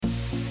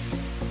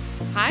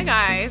Hi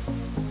guys,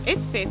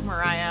 it's Faith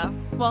Mariah.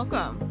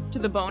 Welcome to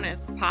the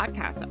bonus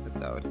podcast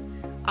episode.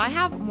 I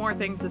have more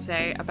things to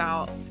say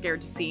about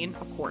Scared to Seen,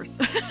 of course.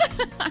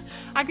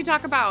 I could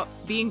talk about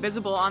being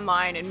visible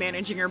online and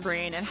managing your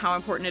brain and how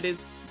important it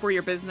is for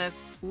your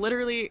business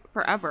literally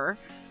forever.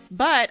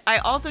 But I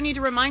also need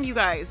to remind you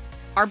guys,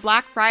 our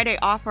Black Friday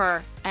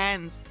offer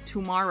ends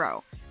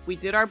tomorrow. We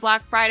did our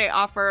Black Friday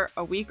offer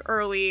a week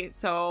early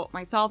so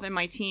myself and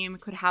my team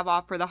could have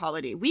off for the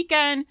holiday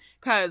weekend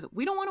because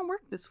we don't want to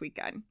work this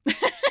weekend.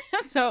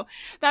 So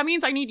that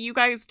means I need you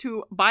guys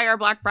to buy our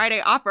Black Friday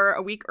offer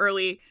a week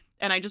early.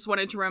 And I just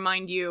wanted to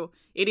remind you,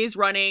 it is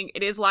running,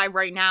 it is live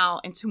right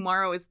now, and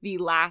tomorrow is the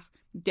last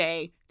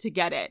day to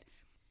get it.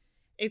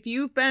 If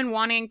you've been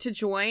wanting to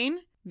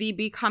join the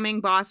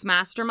Becoming Boss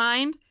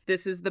Mastermind,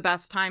 this is the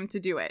best time to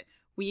do it.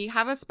 We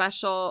have a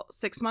special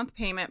 6-month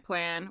payment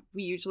plan.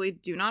 We usually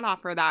do not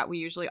offer that. We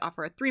usually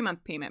offer a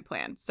 3-month payment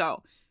plan.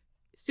 So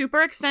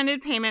super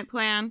extended payment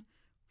plan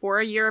for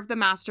a year of the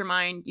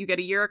mastermind. You get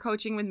a year of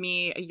coaching with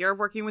me, a year of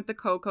working with the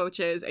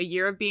co-coaches, a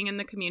year of being in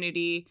the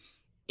community.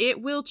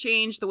 It will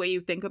change the way you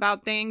think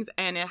about things,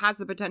 and it has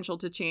the potential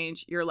to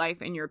change your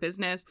life and your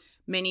business.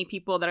 Many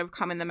people that have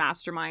come in the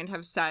mastermind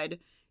have said,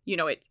 you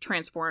know, it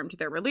transformed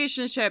their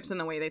relationships and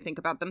the way they think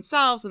about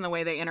themselves and the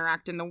way they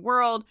interact in the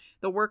world.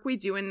 The work we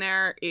do in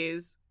there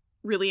is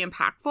really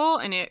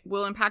impactful, and it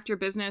will impact your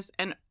business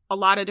and a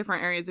lot of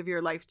different areas of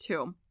your life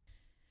too.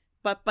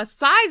 But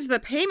besides the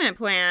payment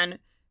plan,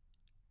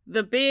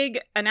 the big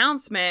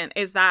announcement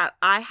is that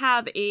I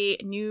have a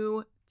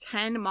new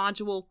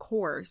 10-module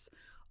course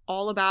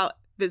all about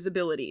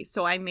visibility.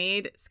 So I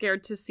made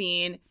Scared to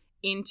Seen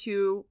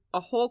into a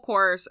whole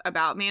course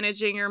about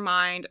managing your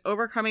mind,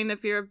 overcoming the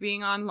fear of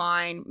being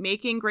online,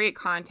 making great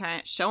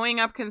content, showing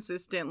up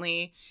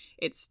consistently.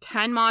 It's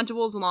 10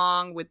 modules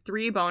long with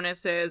 3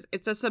 bonuses.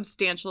 It's a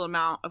substantial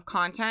amount of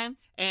content,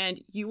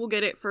 and you will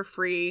get it for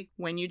free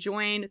when you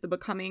join the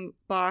Becoming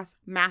Boss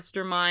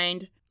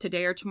Mastermind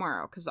today or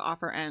tomorrow, because the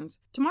offer ends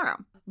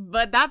tomorrow.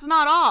 But that's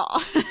not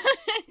all.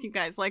 You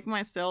guys like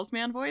my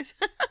salesman voice?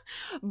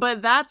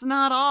 But that's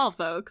not all,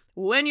 folks.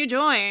 When you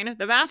join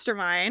the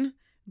mastermind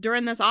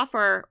during this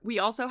offer, we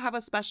also have a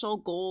special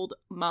gold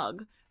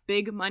mug,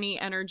 big money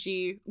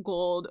energy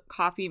gold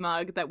coffee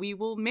mug that we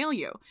will mail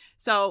you.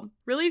 So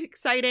really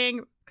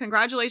exciting.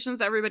 Congratulations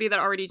to everybody that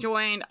already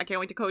joined. I can't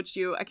wait to coach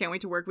you. I can't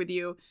wait to work with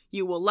you.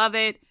 You will love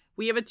it.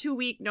 We have a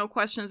 2-week, no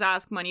questions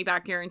asked, money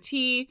back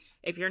guarantee.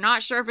 If you're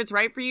not sure if it's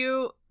right for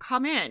you,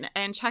 come in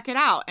and check it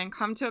out and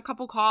come to a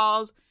couple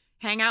calls,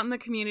 hang out in the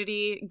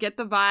community, get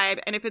the vibe.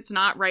 And if it's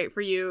not right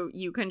for you,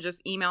 you can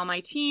just email my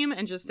team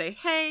and just say,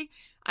 hey,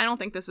 I don't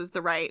think this is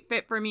the right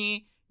fit for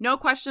me. No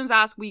questions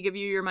asked. We give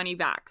you your money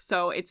back.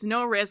 So it's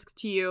no risk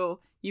to you.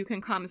 You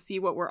can come see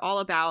what we're all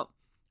about.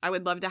 I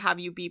would love to have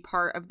you be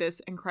part of this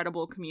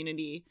incredible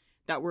community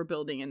that we're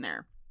building in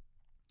there.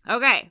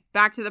 Okay,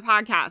 back to the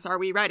podcast. Are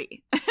we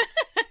ready?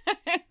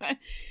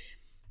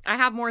 I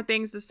have more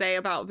things to say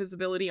about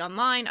visibility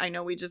online. I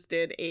know we just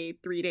did a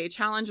 3-day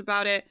challenge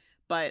about it,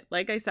 but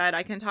like I said,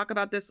 I can talk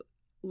about this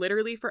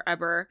literally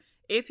forever.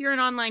 If you're an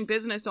online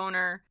business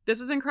owner,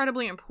 this is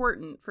incredibly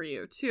important for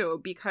you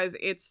too, because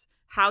it's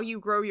how you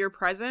grow your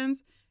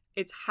presence.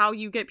 It's how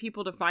you get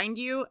people to find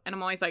you. And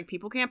I'm always like,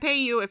 people can't pay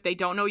you if they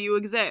don't know you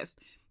exist.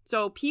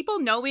 So people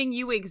knowing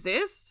you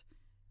exist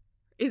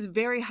is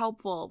very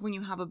helpful when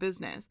you have a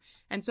business.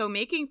 And so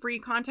making free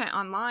content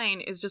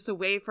online is just a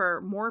way for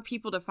more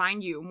people to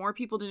find you, more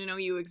people to know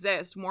you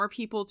exist, more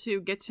people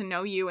to get to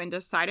know you and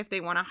decide if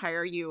they want to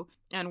hire you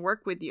and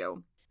work with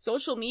you.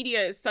 Social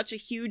media is such a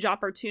huge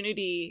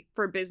opportunity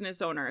for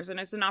business owners, and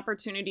it's an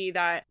opportunity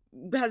that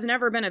has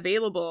never been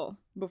available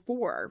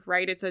before,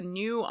 right? It's a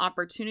new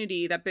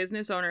opportunity that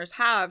business owners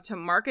have to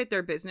market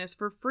their business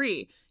for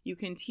free. You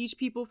can teach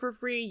people for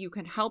free. You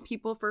can help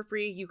people for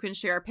free. You can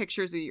share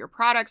pictures of your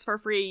products for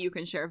free. You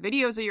can share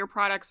videos of your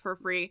products for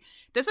free.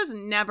 This has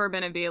never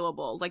been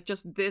available, like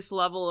just this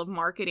level of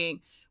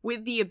marketing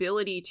with the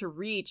ability to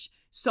reach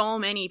so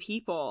many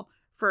people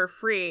for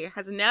free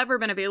has never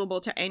been available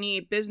to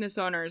any business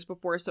owners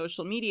before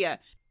social media.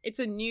 It's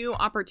a new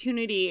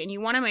opportunity and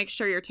you want to make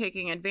sure you're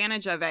taking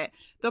advantage of it.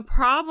 The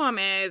problem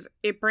is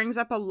it brings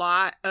up a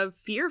lot of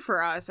fear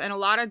for us and a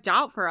lot of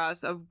doubt for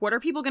us of what are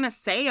people going to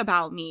say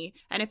about me?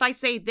 And if I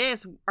say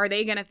this, are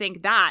they going to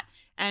think that?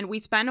 And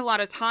we spend a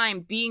lot of time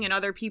being in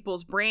other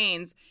people's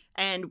brains,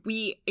 and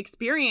we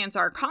experience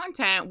our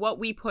content, what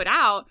we put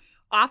out,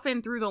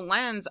 often through the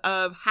lens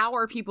of how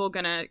are people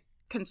going to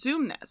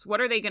consume this? What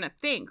are they going to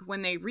think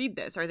when they read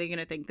this? Are they going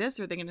to think this?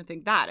 Or are they going to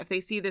think that? If they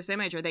see this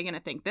image, are they going to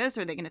think this?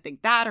 Or are they going to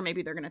think that? Or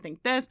maybe they're going to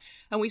think this.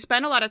 And we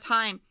spend a lot of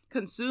time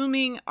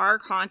consuming our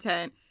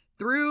content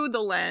through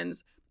the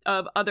lens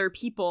of other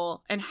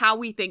people and how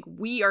we think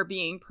we are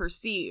being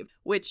perceived,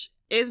 which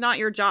is not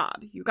your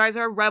job. You guys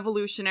are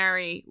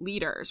revolutionary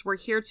leaders. We're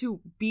here to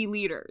be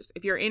leaders.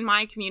 If you're in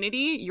my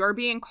community, you're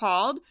being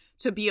called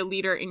to be a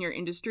leader in your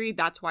industry.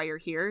 That's why you're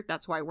here.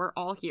 That's why we're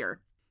all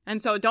here.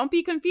 And so don't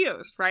be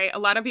confused, right? A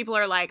lot of people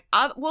are like,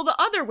 well, the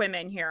other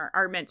women here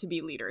are meant to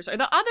be leaders, or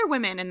the other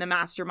women in the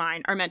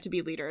mastermind are meant to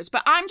be leaders.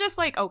 But I'm just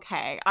like,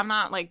 okay, I'm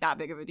not like that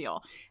big of a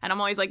deal. And I'm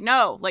always like,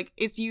 no, like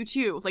it's you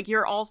too. Like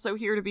you're also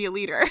here to be a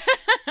leader.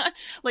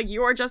 Like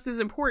you're just as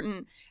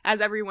important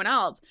as everyone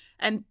else.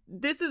 And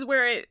this is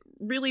where it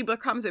really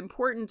becomes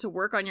important to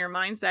work on your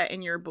mindset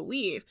and your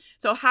belief.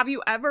 So have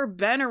you ever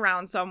been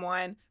around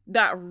someone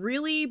that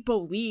really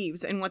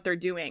believes in what they're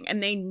doing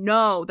and they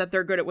know that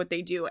they're good at what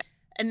they do?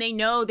 And they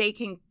know they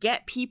can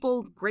get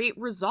people great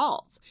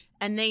results,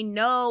 and they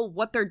know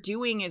what they're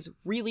doing is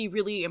really,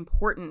 really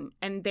important,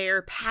 and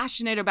they're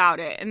passionate about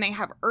it, and they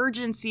have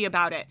urgency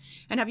about it.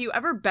 And have you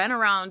ever been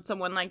around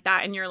someone like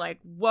that and you're like,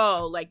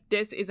 whoa, like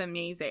this is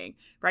amazing,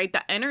 right?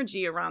 The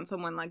energy around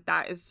someone like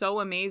that is so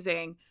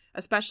amazing,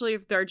 especially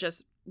if they're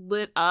just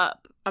lit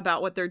up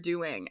about what they're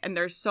doing and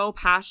they're so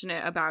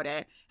passionate about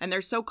it and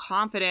they're so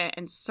confident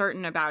and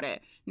certain about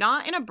it.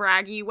 Not in a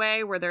braggy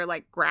way where they're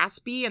like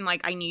graspy and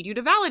like, I need you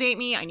to validate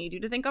me, I need you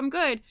to think I'm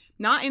good.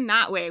 Not in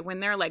that way,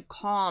 when they're like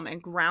calm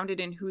and grounded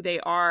in who they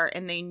are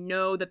and they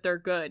know that they're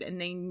good and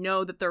they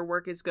know that their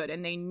work is good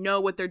and they know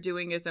what they're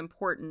doing is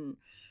important.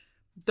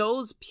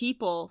 Those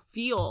people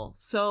feel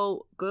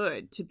so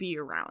good to be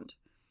around.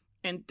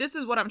 And this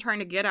is what I'm trying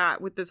to get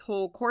at with this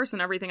whole course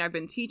and everything I've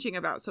been teaching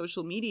about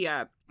social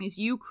media, is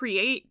you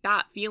create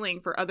that feeling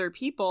for other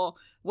people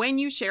when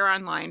you share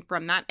online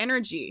from that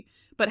energy.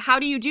 But how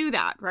do you do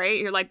that, right?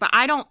 You're like, but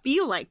I don't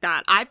feel like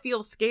that. I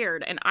feel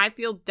scared and I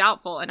feel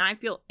doubtful and I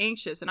feel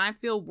anxious and I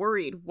feel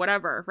worried,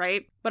 whatever,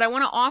 right? But I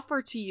want to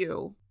offer to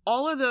you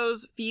all of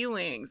those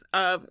feelings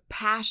of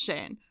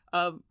passion,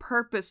 of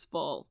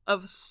purposeful,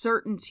 of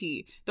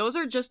certainty. Those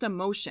are just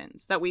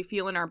emotions that we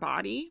feel in our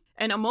body.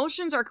 And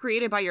emotions are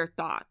created by your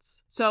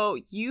thoughts. So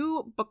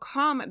you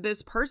become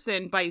this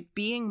person by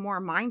being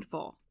more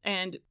mindful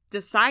and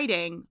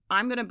deciding,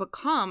 I'm going to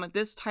become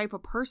this type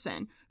of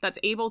person that's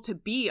able to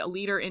be a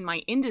leader in my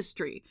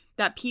industry,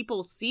 that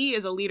people see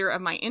as a leader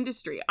of my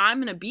industry. I'm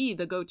going to be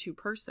the go-to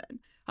person.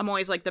 I'm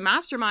always like, the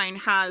mastermind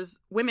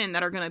has women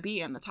that are going to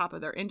be in the top of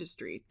their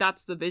industry.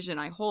 That's the vision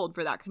I hold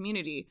for that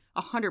community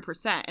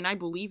 100%. And I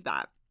believe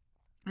that.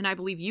 And I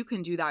believe you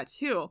can do that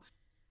too.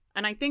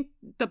 And I think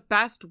the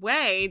best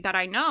way that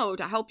I know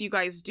to help you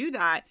guys do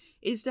that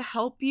is to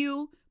help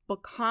you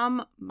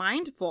become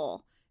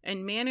mindful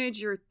and manage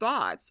your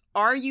thoughts.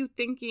 Are you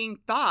thinking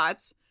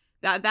thoughts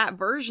that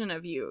version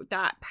of you,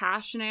 that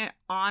passionate,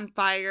 on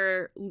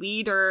fire,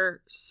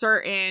 leader,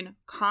 certain,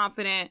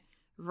 confident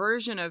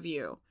version of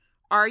you?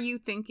 Are you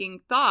thinking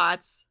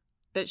thoughts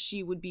that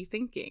she would be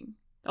thinking?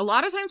 A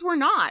lot of times we're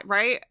not,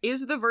 right?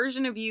 Is the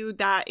version of you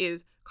that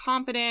is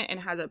confident and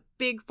has a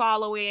big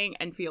following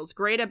and feels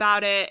great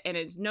about it and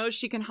knows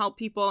she can help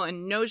people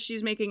and knows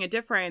she's making a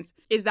difference,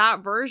 is that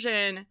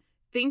version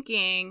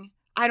thinking,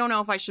 I don't know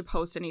if I should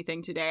post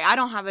anything today. I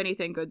don't have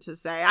anything good to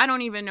say. I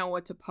don't even know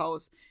what to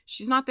post.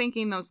 She's not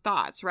thinking those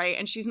thoughts, right?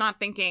 And she's not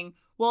thinking,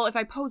 well, if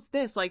I post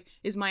this, like,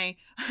 is my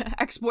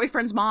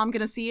ex-boyfriend's mom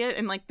going to see it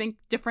and like think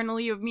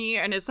differently of me?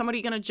 And is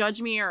somebody going to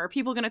judge me, or are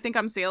people going to think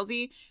I'm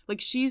salesy?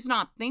 Like, she's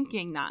not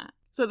thinking that.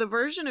 So the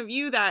version of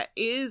you that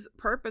is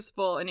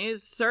purposeful and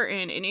is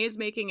certain and is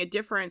making a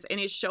difference and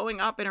is showing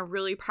up in a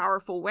really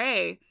powerful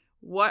way,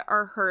 what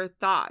are her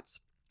thoughts?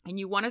 And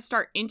you want to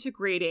start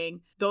integrating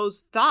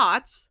those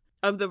thoughts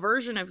of the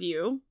version of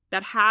you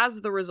that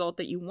has the result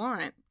that you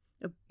want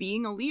of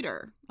being a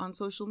leader on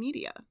social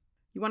media.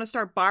 You want to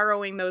start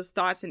borrowing those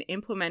thoughts and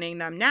implementing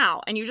them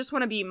now. And you just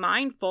want to be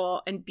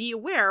mindful and be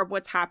aware of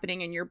what's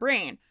happening in your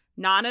brain.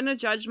 Not in a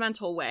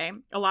judgmental way.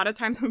 A lot of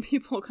times when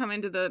people come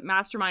into the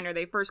mastermind or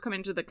they first come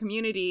into the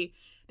community,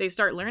 they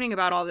start learning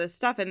about all this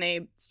stuff and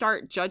they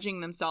start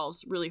judging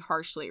themselves really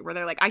harshly, where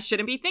they're like, I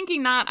shouldn't be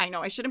thinking that. I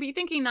know I shouldn't be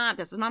thinking that.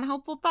 This is not a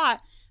helpful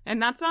thought.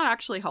 And that's not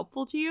actually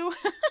helpful to you.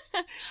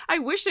 I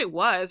wish it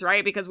was,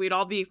 right? Because we'd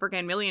all be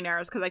freaking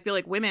millionaires, because I feel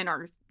like women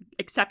are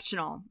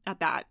exceptional at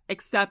that.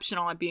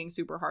 Exceptional at being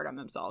super hard on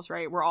themselves,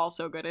 right? We're all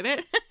so good at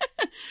it.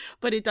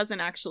 But it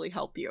doesn't actually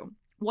help you.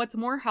 What's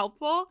more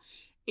helpful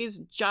is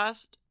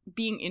just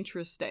being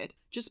interested.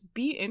 Just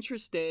be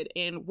interested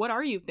in, what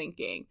are you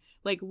thinking?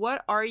 Like,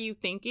 what are you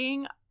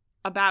thinking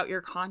about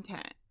your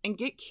content? And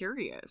get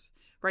curious,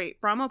 right?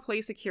 From a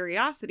place of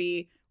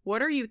curiosity,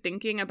 what are you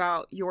thinking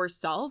about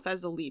yourself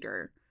as a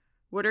leader?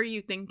 What are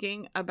you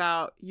thinking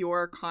about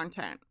your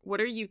content? What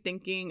are you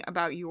thinking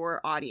about your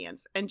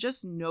audience? And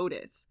just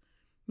notice,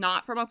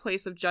 not from a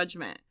place of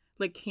judgment.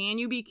 Like, can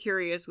you be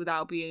curious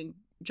without being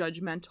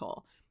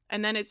judgmental?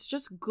 And then it's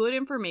just good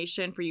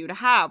information for you to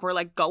have. We're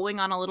like going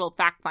on a little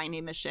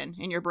fact-finding mission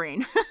in your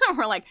brain.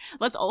 We're like,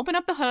 let's open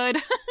up the hood.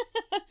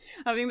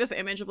 Having this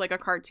image of like a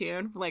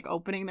cartoon, like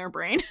opening their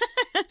brain.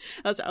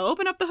 Let's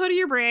open up the hood of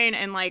your brain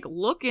and like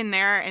look in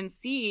there and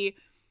see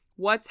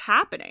what's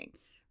happening.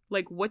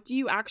 Like, what do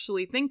you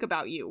actually think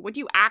about you? What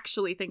do you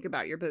actually think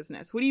about your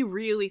business? What do you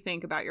really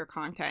think about your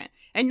content?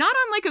 And not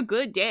on like a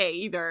good day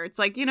either. It's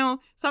like, you know,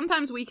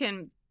 sometimes we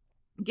can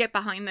get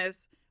behind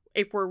this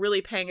if we're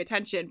really paying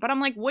attention. But I'm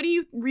like, what do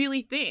you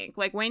really think?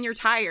 Like when you're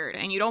tired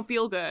and you don't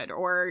feel good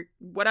or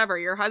whatever,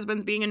 your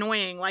husband's being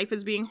annoying, life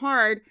is being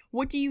hard,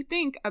 what do you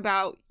think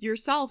about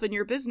yourself and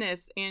your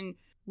business and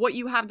what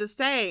you have to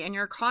say and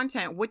your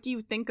content? What do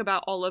you think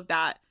about all of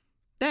that?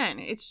 Then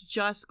it's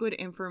just good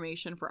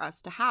information for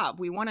us to have.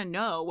 We want to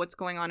know what's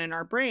going on in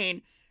our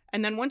brain.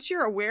 And then once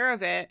you're aware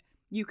of it,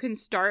 you can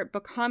start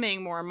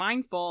becoming more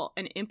mindful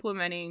and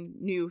implementing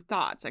new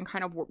thoughts and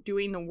kind of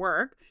doing the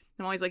work.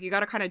 I'm always like, you got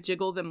to kind of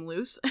jiggle them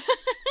loose.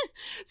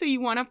 So you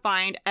want to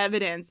find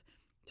evidence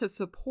to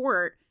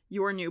support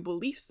your new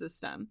belief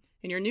system.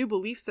 And your new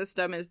belief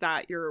system is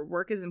that your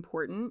work is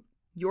important.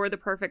 You're the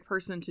perfect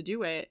person to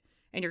do it.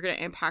 And you're going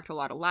to impact a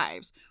lot of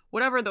lives.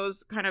 Whatever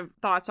those kind of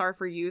thoughts are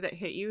for you that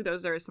hit you,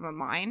 those are some of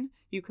mine.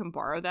 You can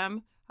borrow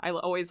them. I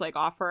always like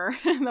offer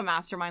the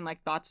mastermind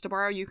like thoughts to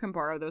borrow. You can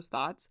borrow those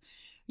thoughts.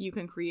 You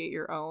can create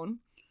your own.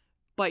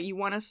 But you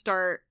want to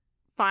start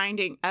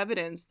finding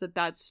evidence that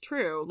that's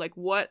true. Like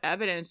what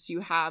evidence do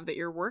you have that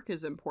your work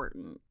is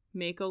important?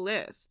 Make a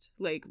list.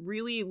 Like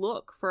really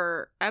look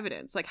for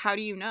evidence. Like how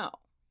do you know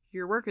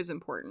your work is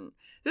important?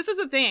 This is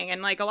the thing.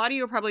 And like a lot of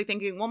you are probably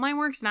thinking, well, my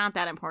work's not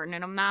that important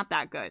and I'm not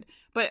that good.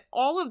 But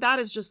all of that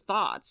is just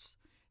thoughts.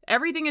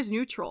 Everything is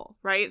neutral,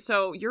 right?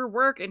 So your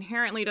work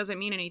inherently doesn't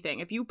mean anything.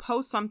 If you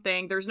post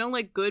something, there's no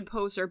like good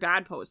posts or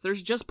bad posts.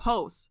 There's just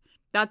posts.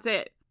 That's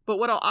it. But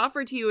what I'll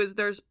offer to you is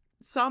there's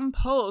some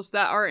posts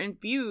that are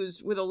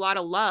infused with a lot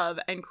of love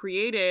and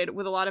created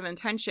with a lot of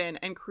intention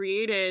and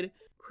created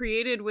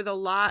with a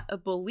lot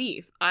of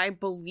belief. I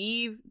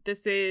believe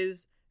this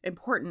is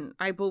important.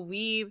 I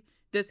believe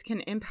this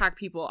can impact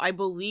people. I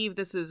believe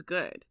this is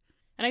good.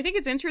 And I think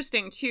it's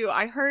interesting too.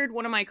 I heard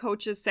one of my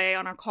coaches say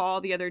on a call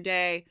the other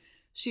day,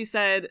 she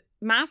said,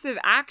 massive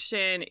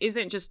action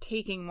isn't just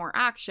taking more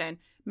action.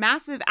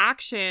 Massive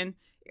action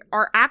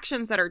are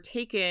actions that are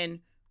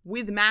taken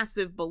with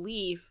massive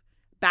belief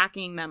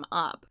backing them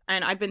up.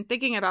 And I've been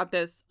thinking about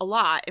this a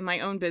lot in my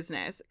own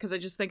business because I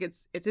just think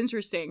it's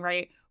interesting,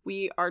 right?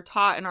 We are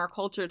taught in our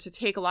culture to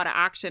take a lot of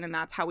action and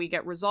that's how we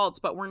get results,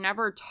 but we're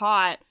never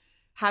taught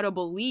how to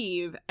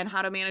believe and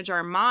how to manage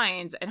our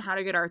minds and how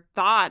to get our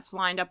thoughts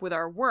lined up with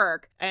our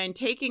work. And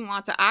taking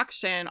lots of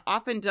action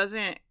often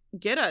doesn't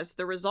get us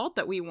the result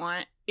that we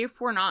want if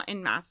we're not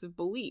in massive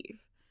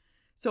belief.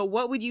 So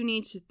what would you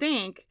need to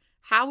think?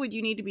 How would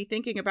you need to be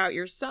thinking about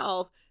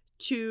yourself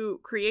to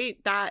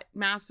create that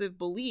massive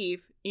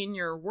belief in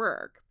your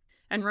work?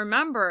 And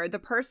remember, the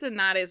person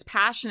that is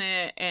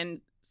passionate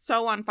and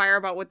so on fire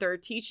about what they're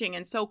teaching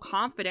and so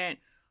confident,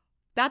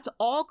 that's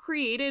all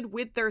created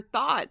with their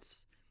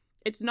thoughts.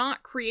 It's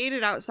not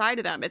created outside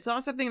of them. It's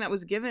not something that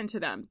was given to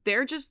them.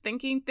 They're just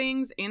thinking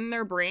things in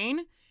their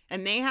brain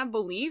and they have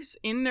beliefs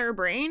in their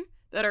brain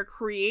that are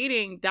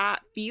creating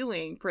that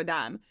feeling for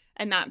them.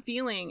 And that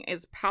feeling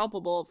is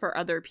palpable for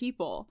other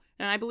people.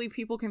 And I believe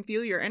people can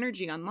feel your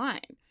energy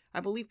online. I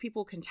believe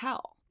people can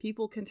tell.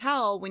 People can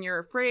tell when you're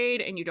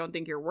afraid and you don't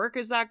think your work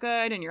is that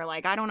good. And you're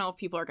like, I don't know if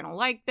people are going to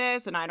like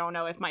this. And I don't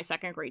know if my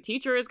second grade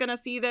teacher is going to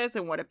see this.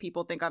 And what if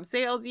people think I'm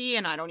salesy?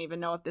 And I don't even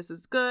know if this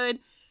is good.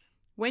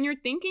 When you're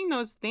thinking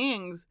those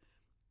things,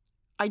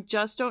 I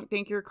just don't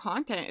think your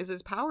content is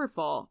as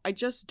powerful. I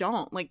just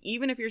don't. Like,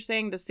 even if you're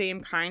saying the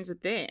same kinds of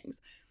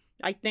things,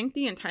 I think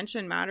the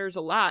intention matters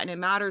a lot and it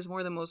matters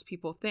more than most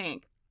people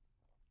think.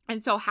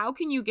 And so how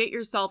can you get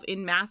yourself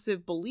in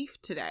massive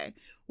belief today?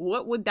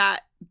 What would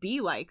that be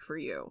like for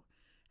you?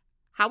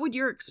 How would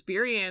your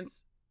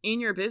experience in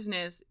your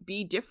business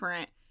be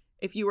different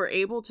if you were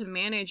able to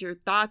manage your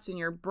thoughts in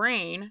your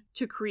brain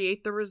to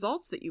create the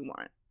results that you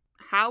want?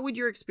 How would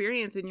your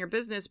experience in your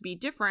business be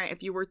different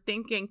if you were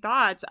thinking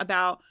thoughts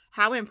about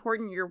how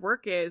important your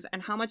work is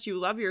and how much you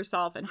love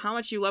yourself and how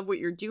much you love what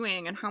you're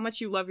doing and how much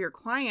you love your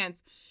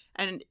clients?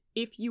 And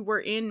if you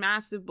were in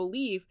massive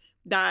belief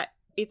that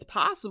it's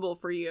possible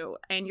for you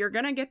and you're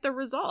going to get the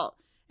result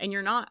and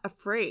you're not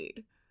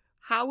afraid,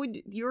 how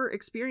would your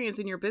experience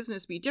in your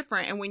business be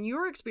different? And when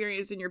your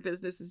experience in your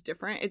business is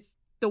different, it's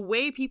the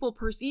way people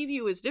perceive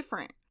you is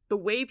different. The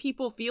way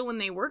people feel when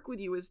they work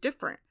with you is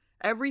different.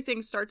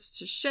 Everything starts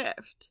to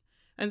shift.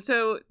 And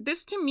so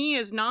this to me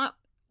is not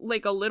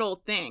like a little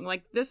thing.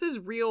 Like, this is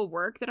real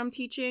work that I'm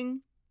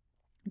teaching.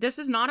 This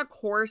is not a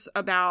course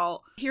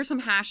about here's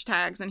some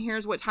hashtags and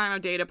here's what time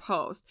of day to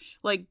post.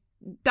 Like,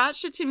 that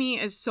shit to me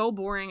is so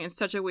boring and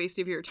such a waste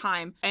of your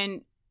time.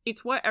 And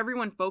it's what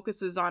everyone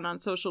focuses on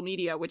social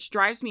media, which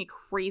drives me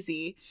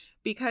crazy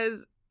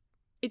because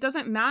it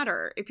doesn't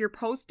matter if you're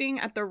posting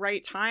at the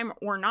right time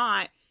or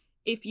not.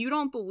 If you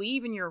don't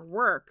believe in your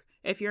work,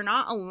 if you're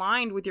not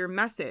aligned with your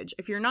message,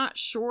 if you're not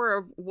sure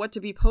of what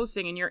to be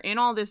posting and you're in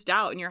all this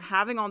doubt and you're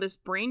having all this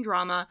brain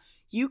drama,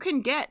 you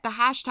can get the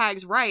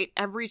hashtags right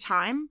every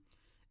time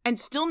and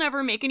still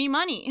never make any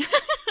money.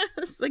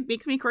 This like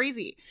makes me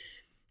crazy,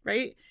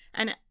 right?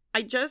 And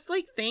I just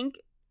like think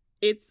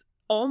it's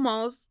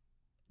almost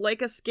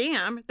like a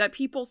scam that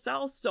people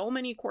sell so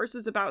many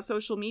courses about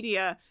social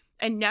media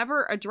and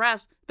never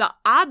address the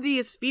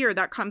obvious fear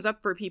that comes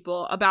up for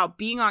people about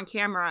being on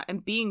camera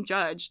and being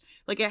judged.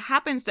 Like, it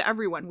happens to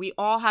everyone. We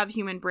all have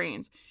human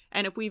brains.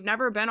 And if we've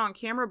never been on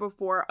camera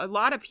before, a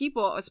lot of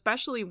people,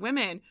 especially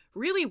women,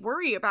 really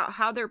worry about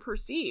how they're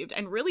perceived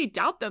and really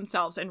doubt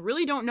themselves and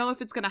really don't know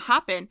if it's going to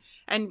happen,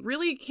 and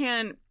really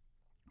can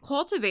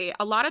cultivate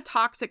a lot of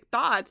toxic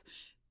thoughts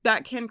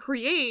that can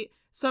create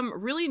some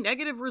really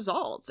negative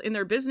results in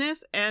their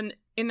business and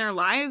in their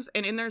lives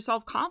and in their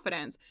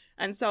self-confidence.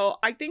 And so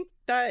I think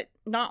that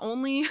not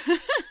only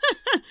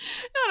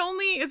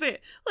is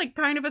it like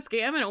kind of a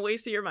scam and a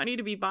waste of your money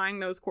to be buying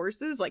those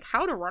courses, like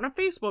how to run a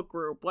Facebook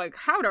group, like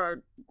how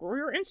to grow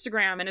your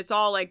Instagram, and it's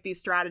all like these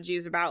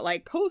strategies about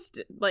like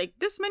post like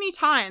this many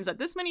times at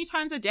this many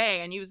times a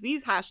day and use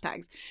these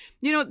hashtags.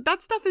 You know,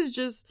 that stuff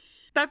is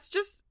that's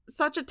just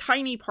such a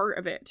tiny part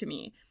of it to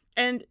me.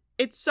 And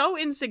it's so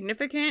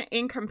insignificant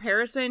in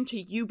comparison to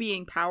you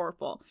being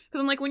powerful. Because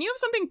I'm like, when you have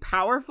something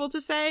powerful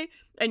to say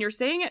and you're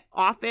saying it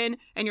often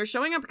and you're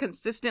showing up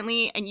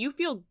consistently and you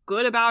feel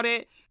good about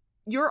it,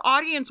 your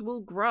audience will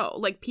grow.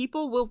 Like,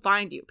 people will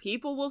find you.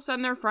 People will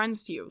send their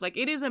friends to you. Like,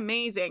 it is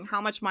amazing how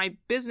much my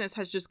business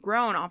has just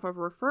grown off of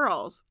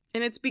referrals.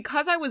 And it's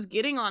because I was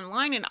getting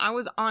online and I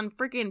was on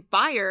freaking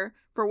fire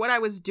for what I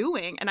was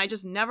doing, and I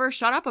just never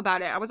shut up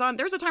about it.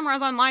 There's a time where I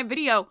was on live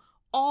video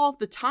all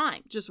the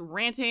time, just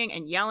ranting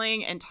and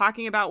yelling and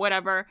talking about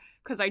whatever,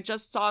 because I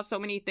just saw so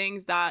many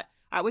things that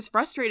I was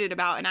frustrated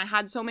about, and I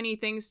had so many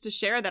things to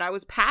share that I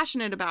was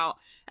passionate about,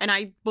 and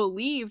I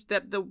believed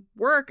that the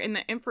work and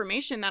the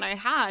information that I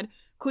had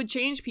could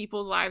change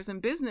people's lives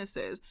and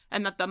businesses,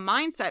 and that the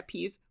mindset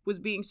piece was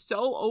being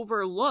so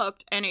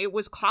overlooked and it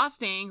was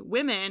costing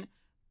women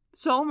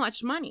so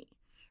much money,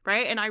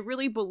 right? And I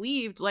really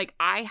believed like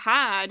I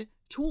had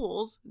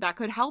tools that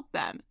could help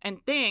them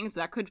and things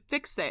that could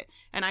fix it.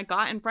 And I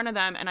got in front of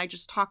them and I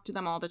just talked to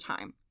them all the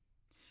time.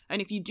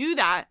 And if you do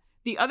that,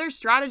 the other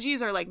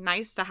strategies are like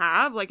nice to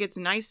have. Like, it's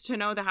nice to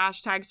know the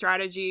hashtag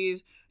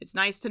strategies. It's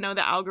nice to know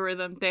the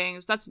algorithm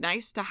things. That's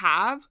nice to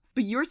have.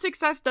 But your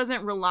success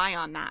doesn't rely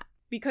on that,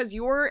 because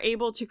you're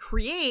able to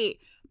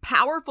create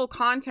powerful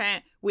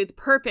content with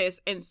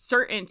purpose and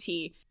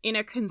certainty in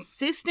a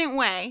consistent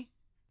way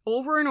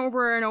over and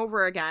over and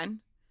over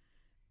again.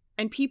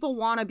 And people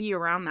want to be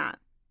around that.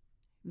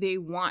 They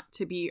want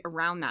to be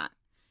around that.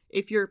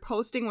 If you're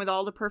posting with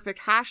all the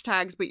perfect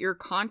hashtags, but your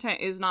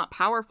content is not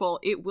powerful,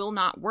 it will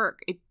not work.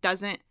 It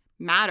doesn't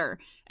matter.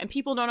 And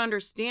people don't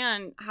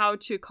understand how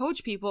to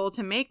coach people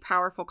to make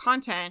powerful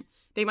content.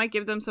 They might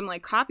give them some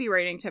like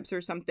copywriting tips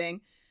or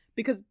something,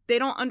 because they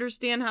don't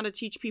understand how to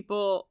teach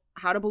people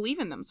how to believe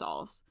in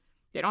themselves.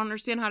 They don't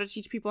understand how to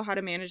teach people how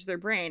to manage their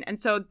brain. And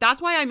so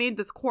that's why I made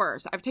this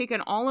course. I've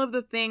taken all of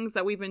the things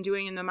that we've been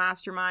doing in the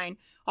mastermind,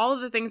 all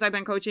of the things I've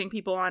been coaching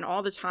people on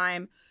all the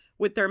time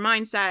with their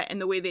mindset and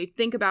the way they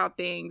think about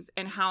things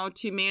and how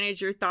to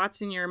manage your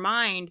thoughts in your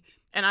mind.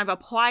 And I've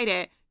applied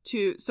it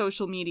to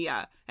social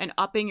media and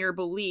upping your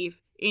belief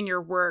in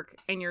your work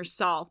and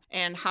yourself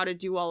and how to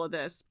do all of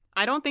this.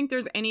 I don't think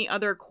there's any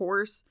other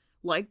course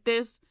like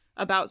this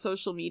about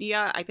social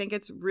media. I think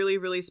it's really,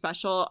 really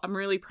special. I'm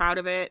really proud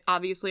of it.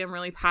 Obviously, I'm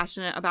really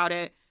passionate about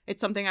it.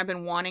 It's something I've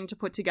been wanting to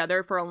put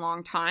together for a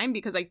long time,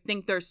 because I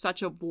think there's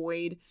such a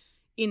void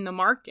in the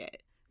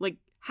market. Like,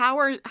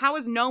 how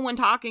is no one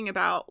talking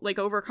about like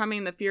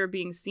overcoming the fear of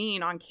being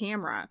seen on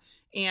camera,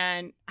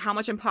 and how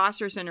much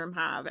imposter syndrome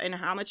have, and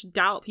how much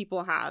doubt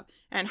people have,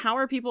 and how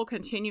are people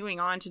continuing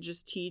on to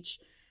just teach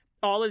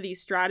all of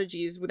these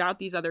strategies without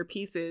these other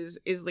pieces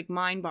is like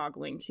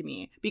mind-boggling to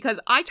me, because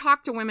I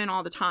talk to women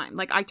all the time.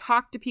 Like, I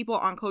talk to people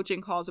on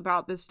coaching calls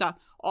about this stuff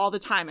all the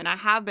time, and I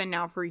have been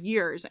now for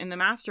years in the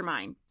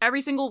mastermind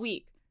every single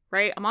week,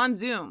 right? I'm on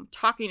Zoom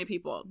talking to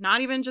people,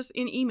 not even just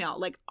in email,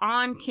 like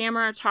on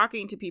camera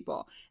talking to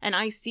people. And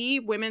I see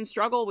women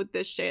struggle with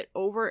this shit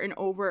over and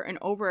over and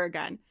over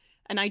again.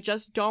 And I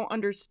just don't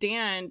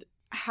understand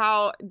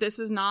how this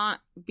is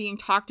not being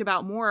talked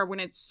about more, when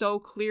it's so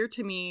clear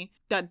to me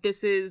that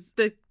this is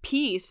the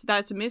piece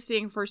that's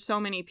missing for so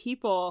many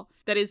people,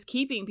 that is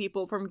keeping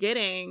people from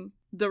getting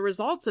the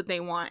results that they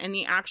want and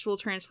the actual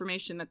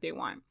transformation that they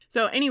want.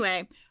 So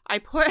anyway,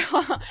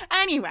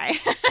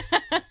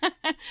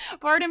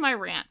 pardon my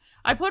rant.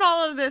 I put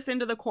all of this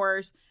into the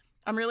course.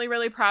 I'm really,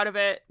 really proud of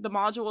it. The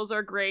modules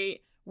are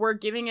great. We're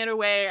giving it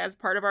away as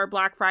part of our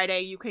Black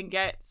Friday. You can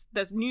get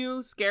this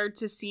new Scared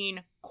to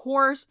Seen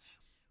course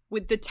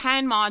with the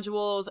 10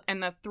 modules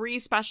and the 3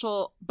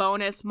 special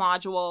bonus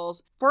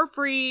modules for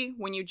free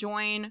when you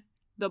join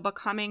the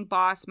Becoming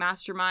Boss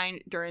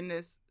Mastermind during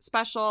this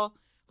special.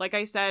 Like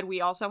I said, we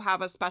also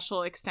have a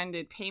special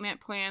extended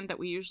payment plan that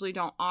we usually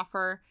don't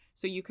offer,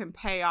 so you can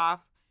pay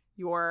off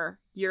your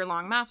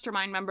year-long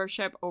mastermind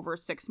membership over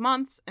 6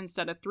 months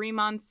instead of 3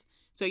 months.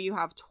 So you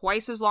have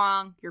twice as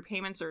long. Your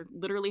payments are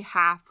literally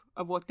half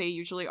of what they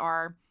usually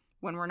are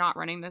when we're not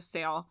running this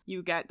sale.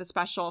 You get the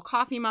special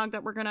coffee mug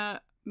that we're going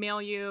to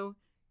mail you.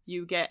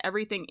 You get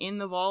everything in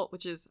the vault,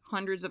 which is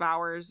hundreds of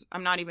hours.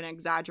 I'm not even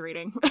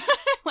exaggerating.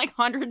 like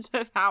hundreds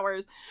of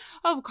hours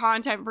of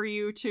content for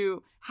you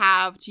to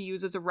have to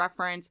use as a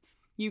reference.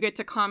 You get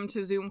to come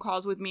to Zoom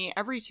calls with me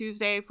every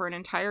Tuesday for an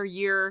entire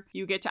year.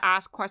 You get to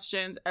ask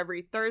questions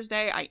every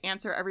Thursday. I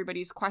answer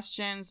everybody's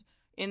questions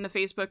in the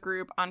Facebook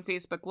group on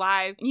Facebook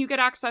Live. And you get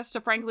access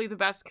to, frankly, the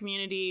best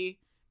community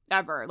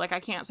ever. Like, I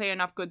can't say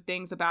enough good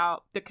things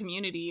about the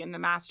community and the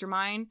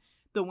mastermind.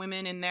 The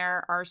women in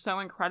there are so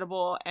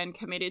incredible and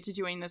committed to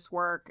doing this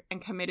work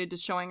and committed to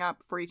showing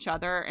up for each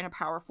other in a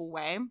powerful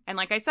way. And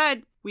like I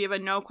said, we have a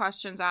no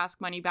questions asked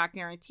money back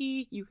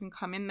guarantee. You can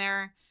come in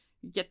there,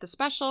 get the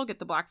special, get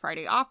the Black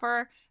Friday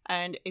offer.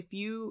 And if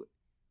you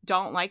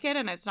don't like it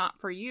and it's not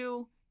for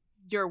you,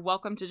 you're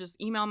welcome to just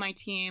email my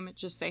team.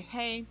 Just say,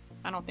 hey,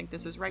 I don't think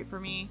this is right for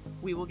me.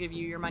 We will give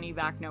you your money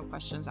back, no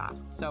questions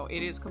asked. So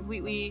it is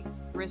completely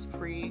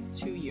risk-free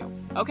to you.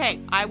 Okay,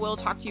 I will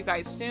talk to you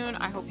guys soon.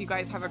 I hope you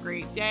guys have a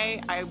great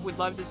day. I would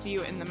love to see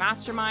you in the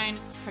mastermind.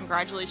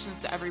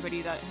 Congratulations to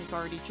everybody that has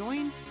already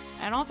joined.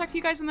 And I'll talk to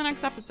you guys in the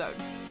next episode.